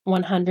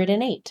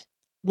108.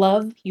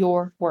 Love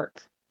your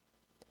work.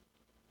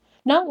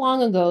 Not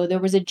long ago, there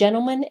was a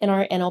gentleman in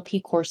our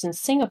NLP course in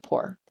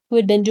Singapore who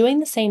had been doing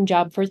the same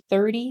job for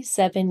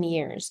 37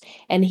 years,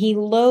 and he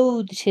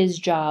loathed his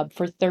job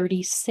for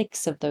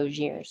 36 of those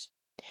years.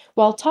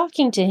 While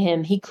talking to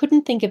him, he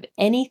couldn't think of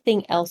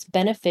anything else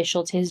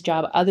beneficial to his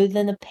job other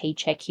than the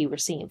paycheck he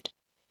received.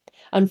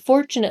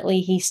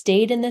 Unfortunately, he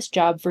stayed in this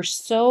job for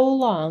so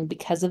long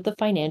because of the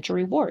financial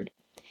reward.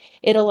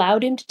 It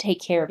allowed him to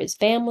take care of his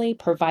family,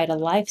 provide a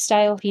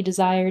lifestyle he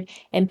desired,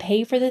 and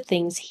pay for the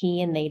things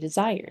he and they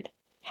desired.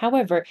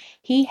 However,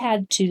 he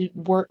had to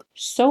work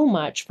so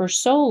much for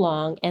so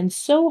long and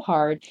so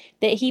hard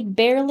that he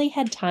barely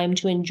had time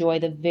to enjoy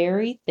the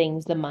very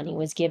things the money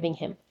was giving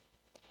him.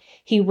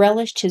 He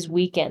relished his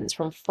weekends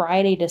from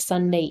Friday to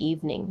Sunday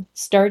evening.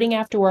 Starting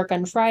after work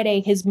on Friday,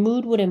 his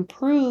mood would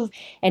improve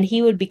and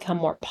he would become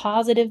more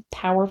positive,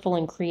 powerful,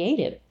 and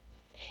creative.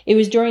 It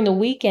was during the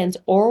weekends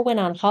or when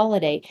on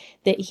holiday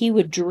that he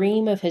would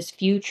dream of his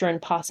future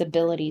and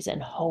possibilities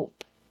and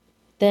hope.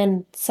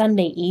 Then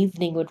Sunday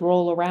evening would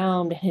roll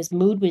around and his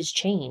mood would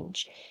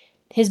change.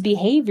 His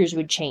behaviors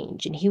would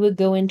change and he would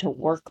go into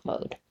work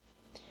mode.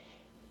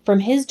 From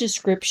his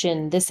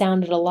description, this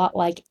sounded a lot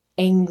like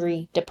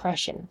angry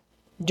depression.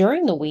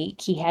 During the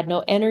week, he had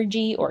no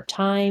energy or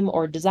time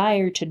or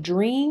desire to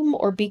dream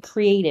or be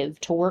creative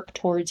to work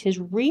towards his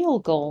real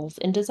goals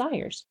and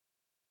desires.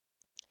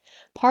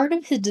 Part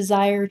of his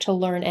desire to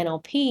learn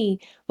NLP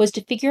was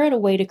to figure out a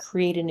way to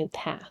create a new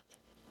path.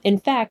 In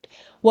fact,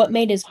 what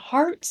made his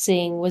heart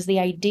sing was the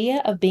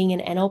idea of being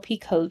an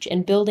NLP coach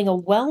and building a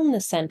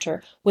wellness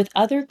center with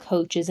other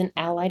coaches and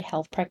allied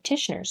health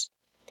practitioners.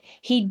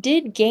 He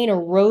did gain a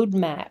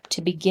roadmap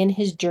to begin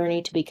his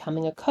journey to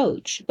becoming a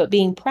coach, but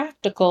being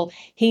practical,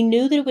 he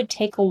knew that it would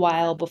take a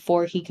while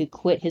before he could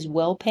quit his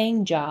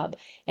well-paying job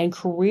and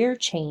career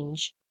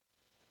change.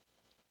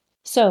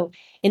 So,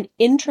 an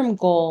interim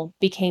goal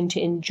became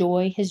to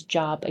enjoy his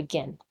job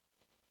again.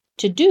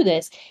 To do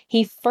this,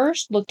 he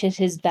first looked at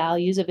his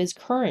values of his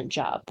current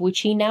job, which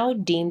he now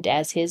deemed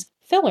as his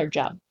filler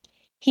job.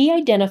 He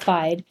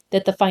identified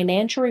that the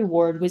financial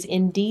reward was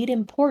indeed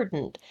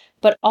important,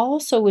 but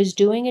also was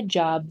doing a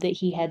job that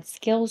he had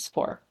skills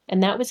for,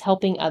 and that was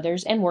helping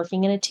others and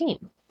working in a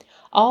team.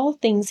 All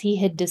things he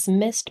had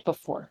dismissed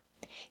before.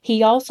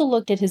 He also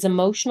looked at his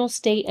emotional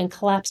state and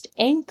collapsed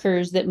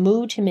anchors that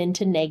moved him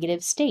into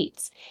negative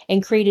states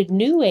and created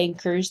new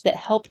anchors that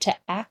helped to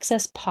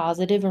access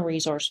positive and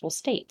resourceful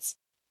states.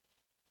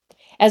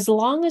 As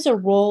long as a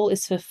role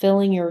is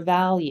fulfilling your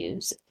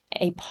values,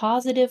 a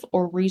positive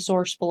or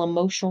resourceful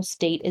emotional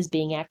state is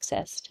being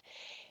accessed.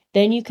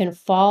 Then you can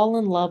fall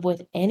in love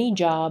with any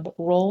job,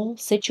 role,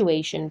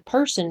 situation,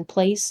 person,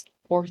 place,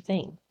 or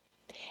thing.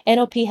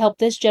 NLP helped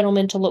this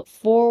gentleman to look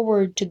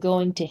forward to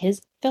going to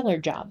his filler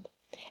job.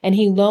 And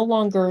he no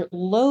longer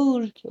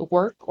loathed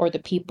work or the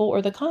people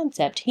or the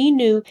concept. He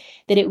knew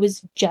that it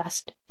was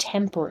just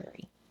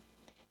temporary.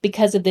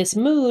 Because of this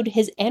mood,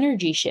 his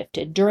energy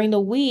shifted. During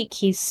the week,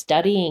 he's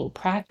studying,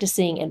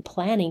 practicing, and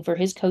planning for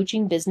his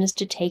coaching business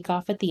to take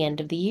off at the end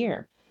of the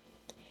year.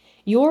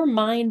 Your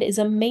mind is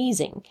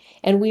amazing,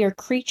 and we are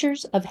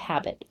creatures of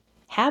habit.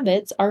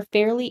 Habits are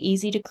fairly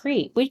easy to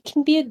create, which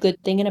can be a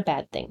good thing and a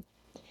bad thing.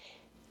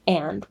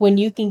 And when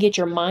you can get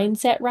your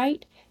mindset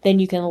right, then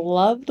you can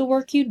love the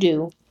work you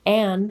do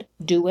and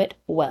do it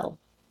well.